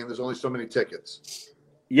school game, there's only so many tickets.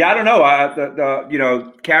 Yeah, I don't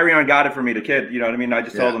know. Carry On got it for me, the kid. You know what I mean? I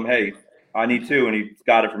just told him, hey, I need 2, and he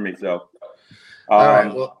got it for me. So, all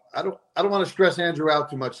right. Well, I don't want to stress Andrew out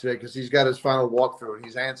too much today because he's got his final walkthrough and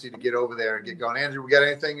he's antsy to get over there and get going. Andrew, we got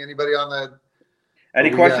anything? Anybody on that?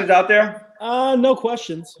 Any questions out there? No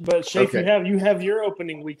questions. But Shafe, Okay. you have your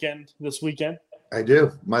opening weekend this weekend. I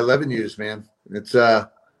do. My 11 U's, man. It's going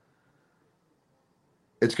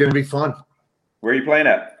to be fun. Where are you playing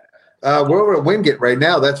at? We're over at Wingate right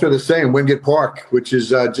now. That's what they're saying, Wingate Park, which is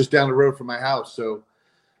just down the road from my house. So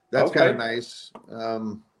that's kind of nice.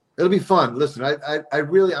 It'll be fun. Listen, I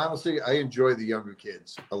really, honestly, I enjoy the younger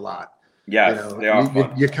kids a lot. Yes, they are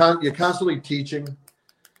fun. You're constantly teaching.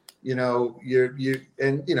 You're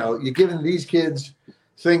giving these kids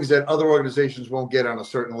things that other organizations won't get on a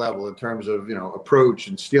certain level in terms of approach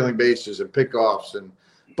and stealing bases and pickoffs and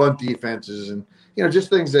bunt defenses and just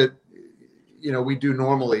things that we do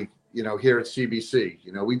normally here at CBC.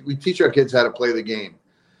 We teach our kids how to play the game.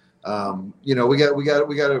 We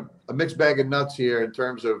got a mixed bag of nuts here in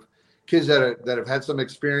terms of kids that have had some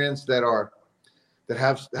experience that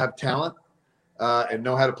have talent. and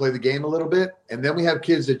know how to play the game a little bit. And then we have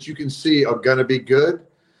kids that you can see are going to be good,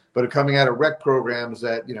 but are coming out of rec programs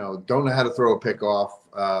that, don't know how to throw a pick off,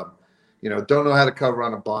 don't know how to cover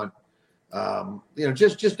on a bunt.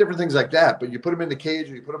 Just different things like that. But you put them in the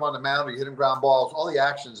cage, or you put them on the mound, or you hit them ground balls. All the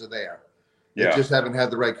actions are there. Yeah. They just haven't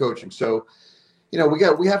had the right coaching. So,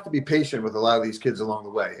 we have to be patient with a lot of these kids along the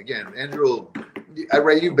way. Again, Andrew,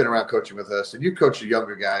 Ray, you've been around coaching with us, and you coach the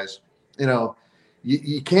younger guys.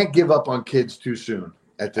 You can't give up on kids too soon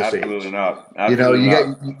at this age. Absolutely not.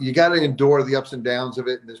 Absolutely you got to endure the ups and downs of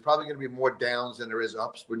it. And there's probably going to be more downs than there is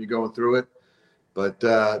ups when you're going through it. But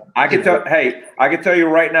I can tell you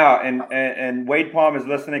right now, and Wade Palm is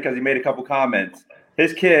listening because he made a couple comments.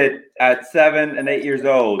 His kid at 7 and 8 years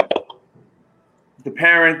old, the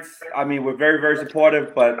parents, were very, very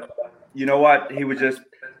supportive, but you know what? He was just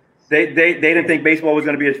they didn't think baseball was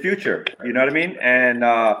going to be his future. You know what I mean? And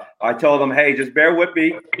I told him, hey, just bear with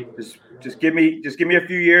me. Just give me a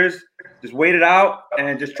few years. Just wait it out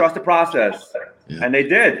and just trust the process. Yeah. And they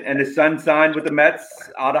did. And his son signed with the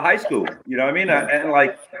Mets out of high school. You know what I mean? Yeah. And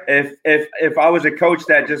like, if I was a coach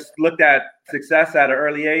that just looked at success at an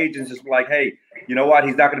early age and just like, hey, you know what?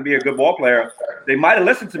 He's not going to be a good ball player. They might have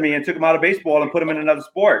listened to me and took him out of baseball and put him in another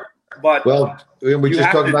sport. But we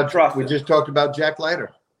just talked about Jack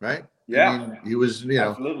Leiter, right? Yeah. He was,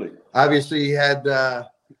 absolutely. Obviously he had the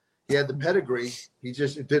pedigree.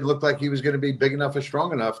 It didn't look like he was going to be big enough or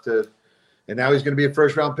strong enough to. And now he's going to be a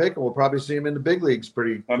first-round pick, and we'll probably see him in the big leagues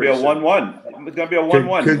pretty. It's going to be a 1-1. It's going to be a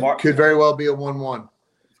 1-1. Could very well be a 1-1.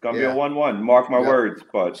 It's going to be a 1-1. Mark my words.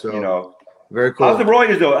 But very cool. How's the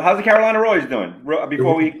Royals doing? How's the Carolina Royals doing?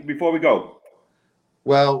 Before we go.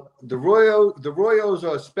 Well, the Royals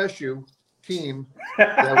are a special team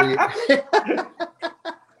that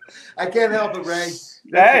I can't help it, Ray.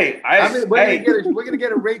 Hey, we're going to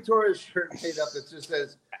get a Ray Torres shirt made up that just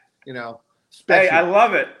says, special. Hey, I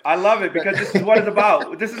love it because this is what it's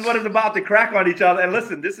about. This is what it's about, to crack on each other. And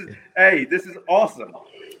listen, this is awesome.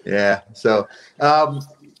 Yeah. So,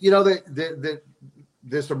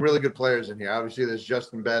 there's some really good players in here. Obviously, there's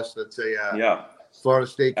Justin Best. That's a Florida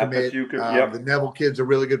State commit. The Neville kid's a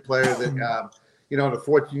really good player. That the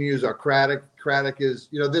 14Us are Craddock. Craddock is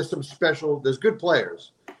there's good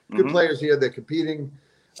players. Good players here. They're competing.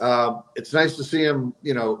 It's nice to see him,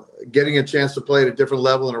 getting a chance to play at a different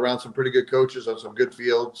level and around some pretty good coaches on some good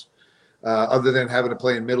fields. Other than having to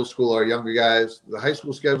play in middle school or younger guys, the high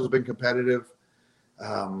school schedule has been competitive.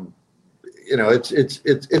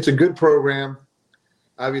 It's a good program.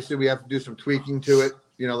 Obviously, we have to do some tweaking to it,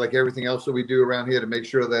 like everything else that we do around here, to make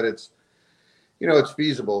sure that it's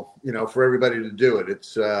feasible, for everybody to do it.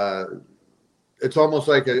 It's almost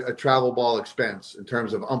like a travel ball expense in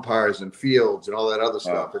terms of umpires and fields and all that other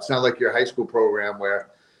stuff. It's not like your high school program where,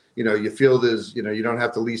 your field is, you don't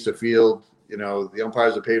have to lease a field. The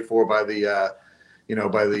umpires are paid for by the,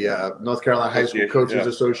 North Carolina High School Coaches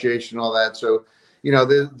Association, all that. So,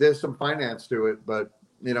 there's some finance to it, but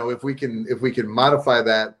if we can modify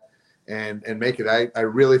that and make it, I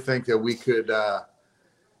really think that we could,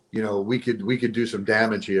 we could do some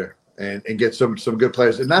damage here. And get some good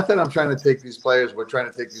players. And not that I'm trying to take these players, we're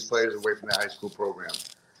trying to take these players away from the high school program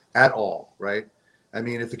at all, right? I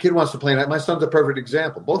mean, if the kid wants to play, my son's a perfect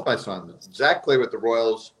example. Both my sons. Zach played with the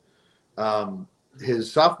Royals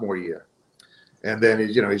his sophomore year. And then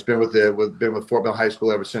he's been with Fort Mill High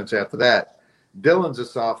School ever since after that. Dylan's a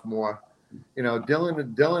sophomore.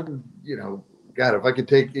 Dylan, God, if I could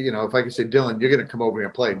say, Dylan, you're going to come over here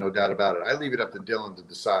and play, no doubt about it. I leave it up to Dylan to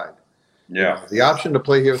decide. Yeah. The option to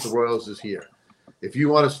play here with the Royals is here. If you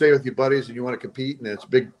want to stay with your buddies and you want to compete and it's a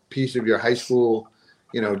big piece of your high school,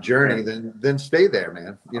 journey, then stay there,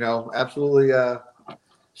 man. Absolutely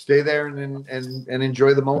stay there and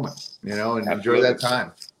enjoy the moment, and absolutely. Enjoy that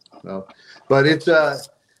time. So, but it's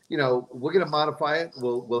we're going to modify it.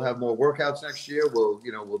 We'll have more workouts next year. We'll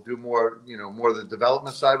do more, more of the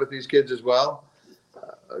development side with these kids as well.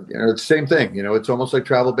 It's the same thing. It's almost like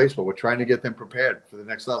travel baseball. We're trying to get them prepared for the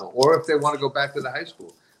next level. Or if they want to go back to the high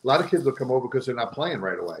school. A lot of kids will come over because they're not playing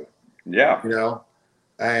right away. Yeah.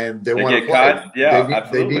 And they want to play. Cut. Yeah,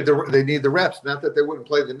 absolutely. They need the reps. Not that they wouldn't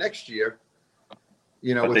play the next year, but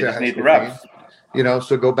with they their just high need school the reps. team.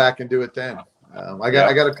 So go back and do it then. I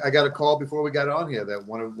got a call before we got on here that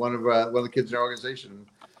one of the kids in our organization,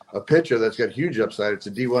 a pitcher that's got huge upside. It's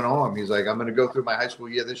a D1 arm. He's like, I'm going to go through my high school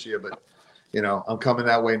year this year, but I'm coming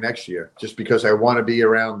that way next year just because I want to be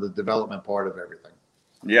around the development part of everything.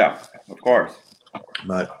 Yeah, of course.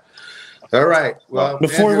 But all right. Well,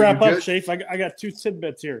 before we wrap up, Shafe, I got 2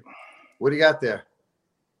 tidbits here. What do you got there?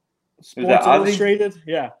 Sports Illustrated.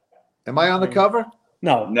 Yeah. Am I on the cover?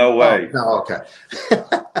 No. No way. No, okay.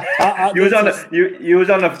 You was on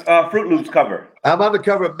the Fruit Loops cover. I'm on the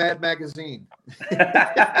cover of Mad Magazine.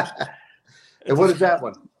 And what is that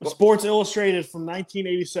one? Sports Illustrated from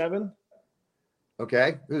 1987.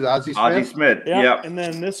 Okay. Who's Ozzie Smith? Ozzie Smith. Yep. And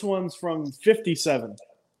then this one's from 57.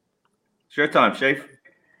 It's your time, Shafe.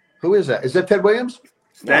 Who is that? Is that Ted Williams?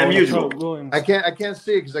 Stan No, Musial. Williams. I can't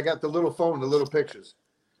see it because I got the little phone, the little pictures.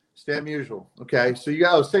 Stan Musial. Okay. So you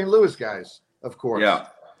got St. Louis guys, of course. Yeah.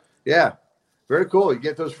 Yeah. Very cool. You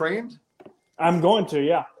get those framed? I'm going to,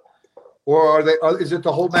 yeah. Or is it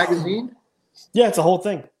the whole magazine? Yeah, it's a whole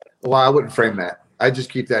thing. Well, I wouldn't frame that. I'd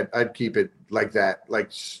just keep that. I'd keep it like that,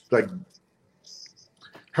 like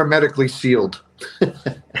hermetically sealed. That's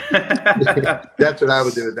what I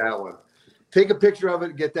would do with that one. Take a picture of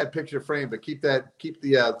it and get that picture framed, but keep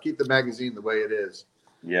the magazine the way it is.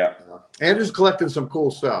 Yeah. Andrew's collecting some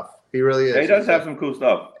cool stuff. He really is. He does have some cool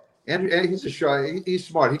stuff. Andrew, he's a shy. He's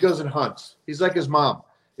smart. He goes and hunts. He's like his mom.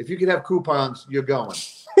 If you could have coupons, you're going.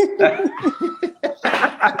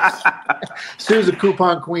 Sue's a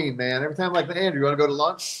coupon queen, man. Every time, like, Andrew, you want to go to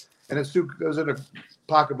lunch? And then Sue goes in her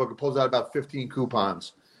pocketbook and pulls out about 15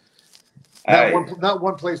 coupons. Not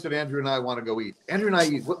one place that Andrew and I want to go eat. Andrew and I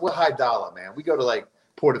eat. We're high dollar, man. We go to like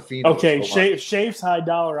Portofino. Okay, Shafe's high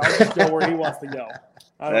dollar. I'll just go where he wants to go.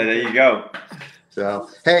 There you go. So,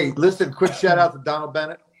 hey, listen, quick shout out to Donald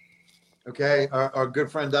Bennett. Okay, our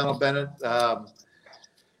good friend Donald Bennett.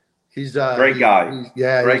 He's great guy.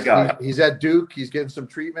 Great guy. He's at Duke. He's getting some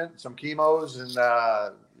treatment, some chemos, and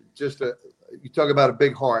you talk about a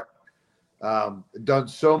big heart. Done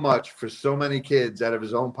so much for so many kids out of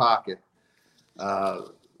his own pocket.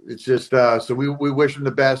 It's just so we wish him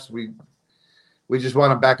the best. We just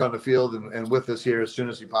want him back on the field and with us here as soon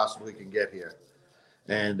as he possibly can get here.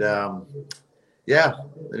 And yeah,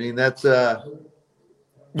 I mean that's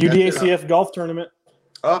UDACF golf tournament.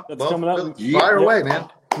 That's coming up. Fire away, man.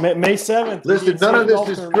 May 7th. Listen, none of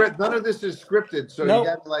this is scripted, so nope.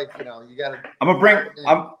 You got to.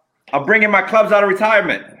 I'm bringing my clubs out of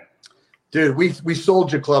retirement. Dude, we sold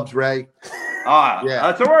your clubs, Ray. Yeah.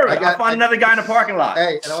 That's all right. I'll find another guy in the parking lot.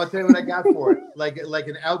 Hey, and I want to tell you what I got for it. Like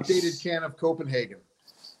an outdated can of Copenhagen.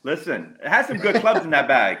 Listen, it has some good clubs in that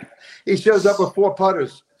bag. He shows up with 4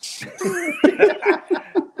 putters.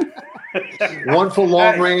 One for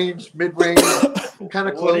long range, mid range, kind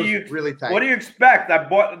of close, really tight. What do you expect? I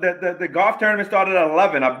bought the golf tournament started at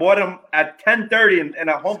 11. I bought them at 10:30 in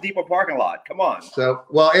a Home Depot parking lot. Come on. So,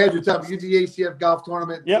 well, Andrew, tell me, UDACF golf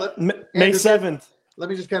tournament. Yep, May 7th. Let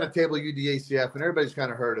me just kind of table UDACF, and everybody's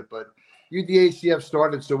kind of heard it, but UDACF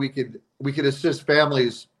started so we could assist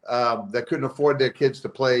families that couldn't afford their kids to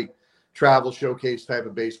play travel showcase type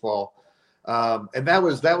of baseball. And that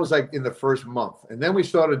was like in the first month, and then we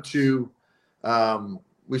started to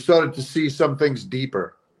see some things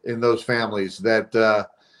deeper in those families that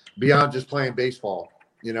beyond just playing baseball.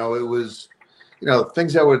 It was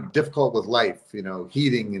things that were difficult with life.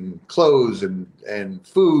 Heating and clothes and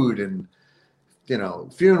food and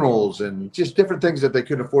funerals and just different things that they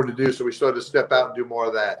couldn't afford to do. So we started to step out and do more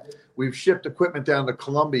of that. We've shipped equipment down to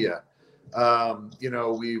Colombia.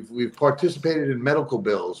 We've participated in medical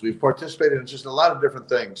bills. We've participated in just a lot of different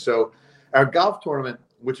things. So our golf tournament,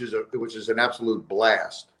 which is an absolute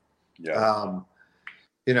blast. Yeah.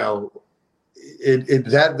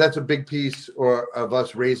 That's a big piece of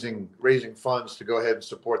us raising funds to go ahead and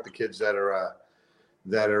support the kids that are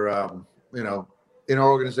in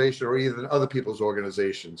our organization or even other people's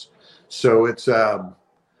organizations. So it's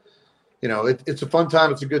it's a fun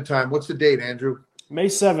time. It's a good time. What's the date, Andrew? May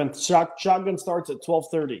 7th. Shotgun starts at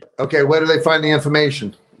 12:30. Okay, where do they find the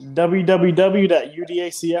information?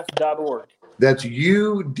 www.udacf.org. That's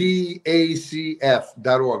udacf.org.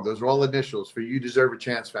 Those are all initials for You Deserve a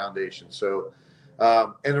Chance Foundation. So,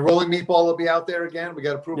 and the Rolling Meatball will be out there again. We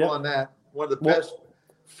got approval on that. One of the best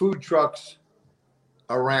food trucks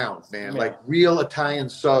around, man. Like real Italian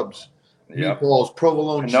subs, meatballs,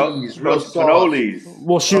 provolone cheese, real cannolis.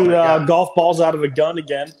 We'll shoot golf balls out of a gun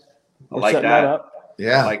again. We're setting that up.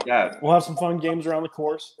 Yeah, I like that. We'll have some fun games around the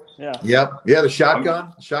course. Yeah. Yep. Yeah, the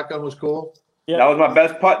shotgun. The shotgun was cool. Yep. That was my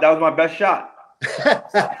best putt. That was my best shot.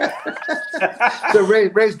 So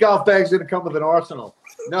Ray's golf bag's going to come with an arsenal.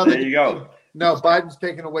 No, there you go. No, Biden's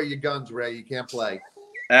taking away your guns, Ray. You can't play.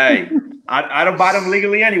 Hey, I don't buy them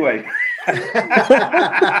legally anyway.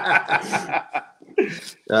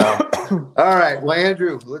 All right. Well,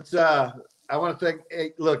 Andrew, let's I want to thank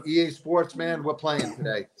look, EA Sports, man, we're playing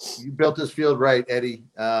today. You built this field right, Eddie.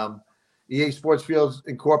 EA Sports Fields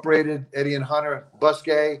Incorporated, Eddie and Hunter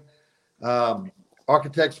Busquet,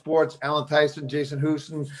 Architect Sports, Alan Tyson, Jason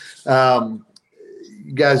Houston.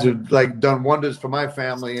 you guys have done wonders for my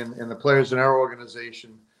family and the players in our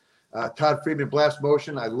organization. Todd Friedman, Blast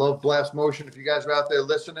Motion. I love Blast Motion. If you guys are out there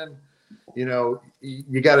listening,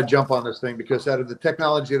 you got to jump on this thing, because out of the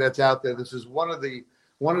technology that's out there, this is one of the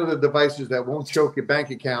devices that won't choke your bank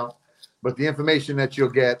account, but the information that you'll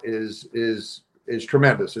get is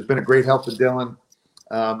tremendous. It's been a great help to Dylan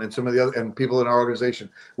and some of the other people in our organization.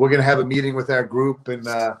 We're going to have a meeting with our group and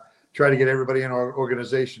try to get everybody in our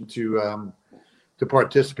organization to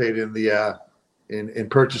participate in the in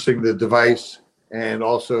purchasing the device, and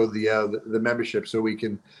also the membership, so we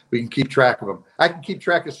can keep track of them. I can keep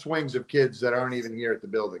track of swings of kids that aren't even here at the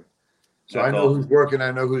building, so that's I know awesome. Who's working,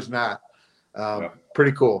 I know who's not.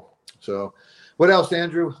 Pretty cool. So, what else,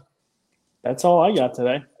 Andrew? That's all I got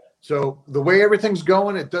today. So the way everything's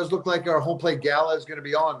going, it does look like our home plate gala is going to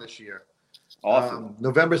be on this year. Awesome.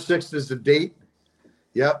 November 6th is the date.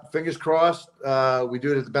 Yep, fingers crossed. We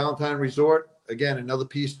do it at the Ballantyne Resort. Again, another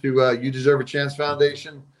piece to You Deserve a Chance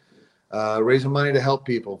Foundation, raising money to help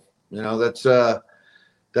people. That's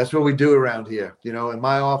what we do around here. In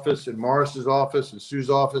my office, in Morris's office, in Sue's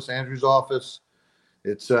office, Andrew's office,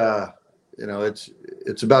 it's about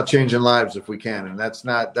changing lives if we can, and that's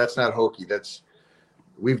not hokey.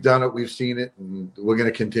 We've done it, we've seen it, and we're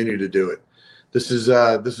going to continue to do it. This is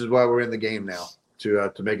why we're in the game now,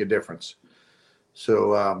 to make a difference.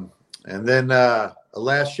 So, and then a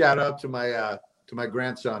last shout out to my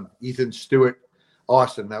grandson, Ethan Stewart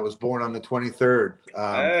Austin, that was born on the 23rd.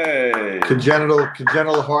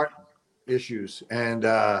 Congenital heart issues, and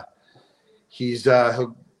he's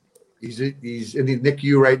in the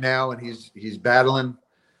NICU right now, and he's battling.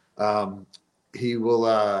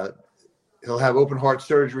 He'll have open heart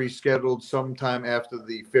surgery scheduled sometime after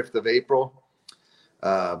the 5th of April.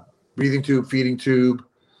 Breathing tube, feeding tube.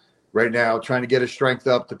 Right now, trying to get his strength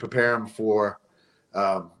up to prepare him for,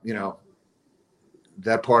 that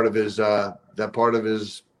part of his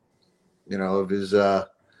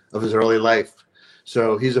early life.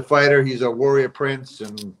 So he's a fighter. He's a warrior prince,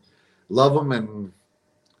 and love him, and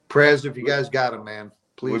prayers if you guys got him, man.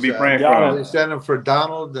 Please, we'll be praying for him. Please send him for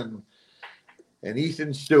Donald and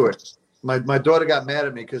Ethan Stewart. My daughter got mad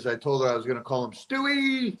at me because I told her I was going to call him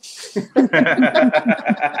Stewie.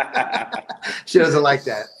 She doesn't like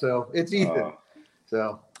that. So it's Ethan.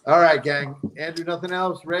 So, all right, gang. Andrew, nothing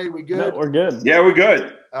else? Ray, we good? No, we're good. Yeah, we're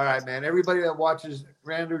good. All right, man. Everybody that watches,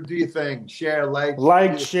 Andrew, do your thing. Share,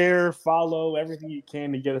 share, follow, everything you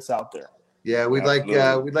can to get us out there. Yeah, we'd like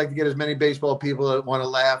to get as many baseball people that want to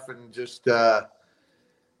laugh and just have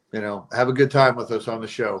a good time with us on the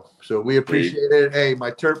show. So we appreciate it. Hey,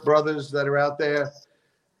 my Terp brothers that are out there,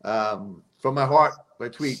 from my heart, my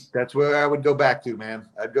tweet, that's where I would go back to, man.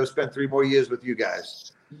 I'd go spend 3 more years with you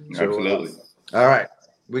guys. So, absolutely. All right.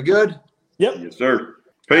 We good? Yep. Yes, sir.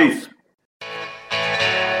 Peace.